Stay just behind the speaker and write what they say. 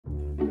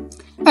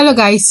Hello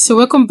guys, so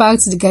welcome back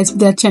to the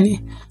GuidePedia channel.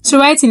 So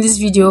right in this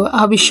video,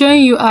 I'll be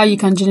showing you how you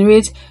can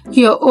generate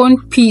your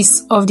own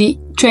piece of the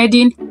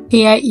trading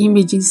AI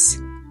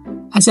images.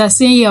 As you are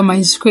seeing here on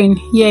my screen,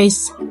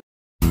 yes.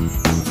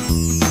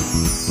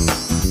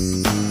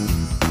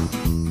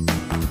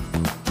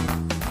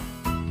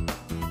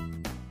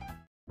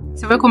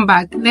 So welcome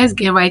back, let's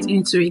get right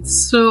into it.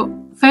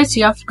 So first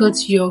you have to go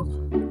to your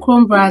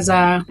Chrome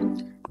browser,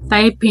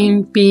 type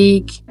in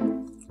big,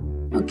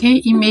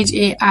 image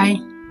AI.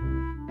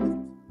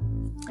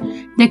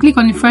 Then click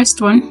on the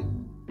first one.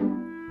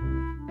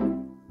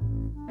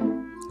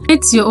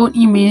 Create your own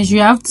image.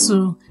 You have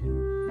to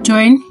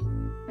join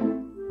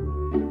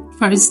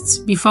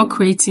first before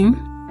creating.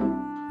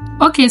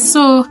 Okay,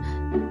 so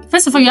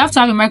first of all, you have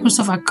to have a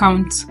Microsoft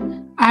account.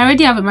 I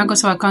already have a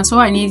Microsoft account, so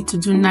what I need to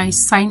do now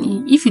is sign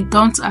in. If you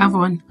don't have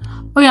one,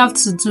 all you have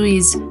to do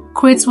is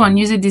create one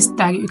using this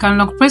tag. You can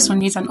long press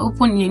on it and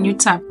open in a new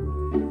tab.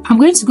 I'm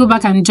going to go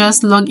back and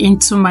just log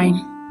into mine.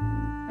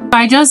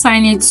 I just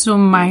sign it to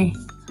my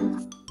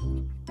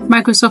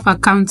Microsoft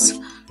account.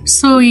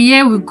 So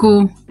here we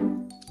go.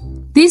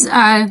 These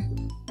are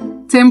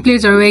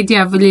templates already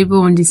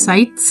available on the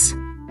site,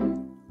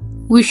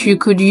 which you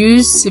could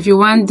use if you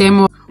want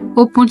them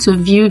open to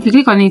view. If you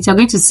click on it, you're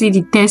going to see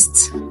the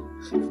text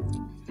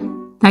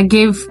that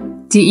gave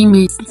the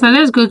image. So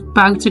let's go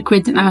back to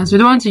creating ads. We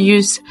don't want to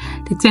use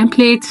the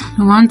template,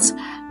 we want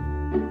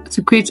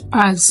to create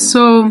ads.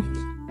 So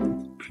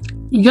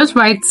you just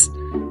write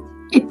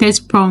a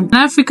text prompt. An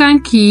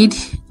African kid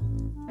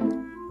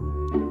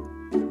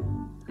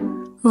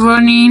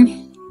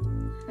running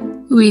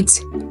with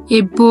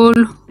a bowl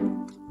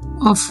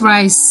of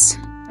rice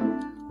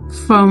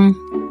from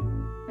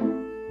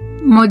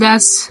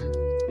mother's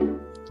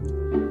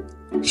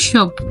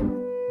shop,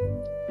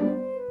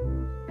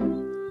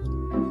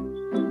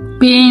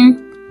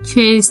 being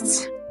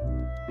chased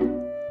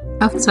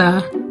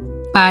after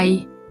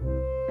by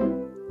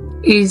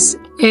his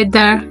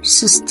elder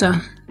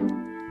sister.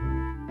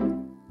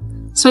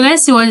 So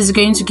let's see what it's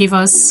going to give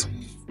us.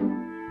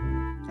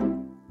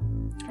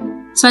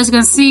 So as you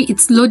can see,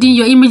 it's loading.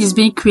 Your image is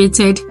being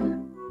created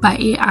by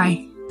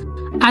AI,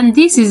 and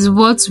this is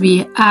what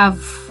we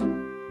have.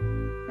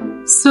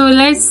 So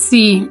let's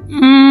see.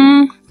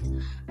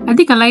 I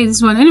think I like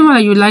this one. Anyone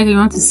that you like, you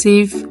want to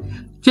save,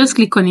 just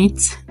click on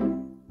it.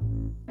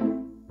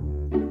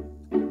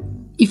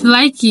 If you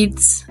like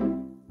it,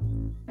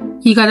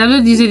 you can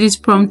download this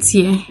prompt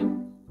here.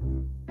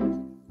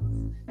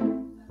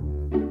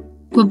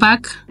 Go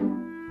back.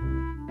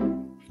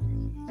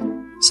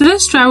 So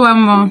let's try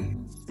one more.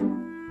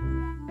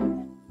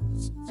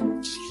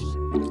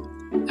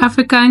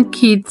 African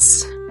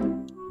kids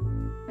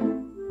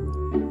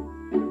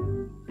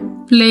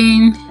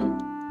playing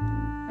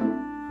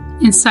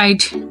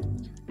inside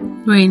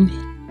rain,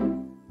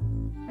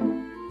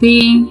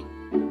 being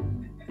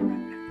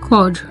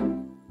called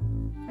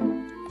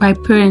by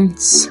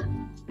parents.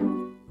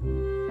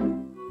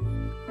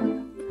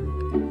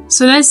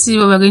 So let's see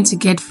what we're going to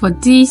get for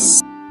this.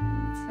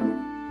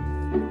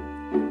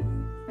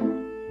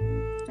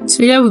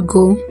 So here we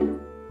go.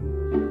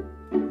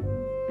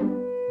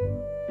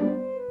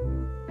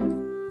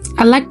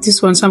 I like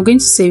this one, so I'm going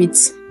to save it.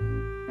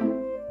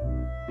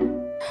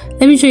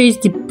 Let me show you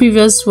the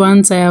previous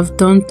ones I have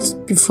done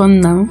before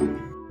now.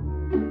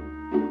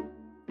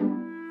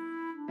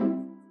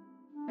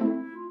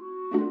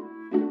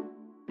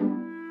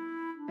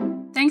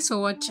 Thanks for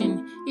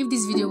watching. If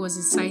this video was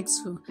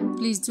insightful,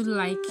 please do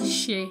like,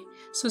 share,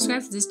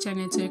 subscribe to this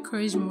channel to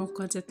encourage more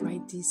content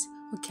like this.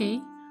 Okay,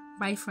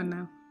 bye for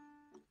now.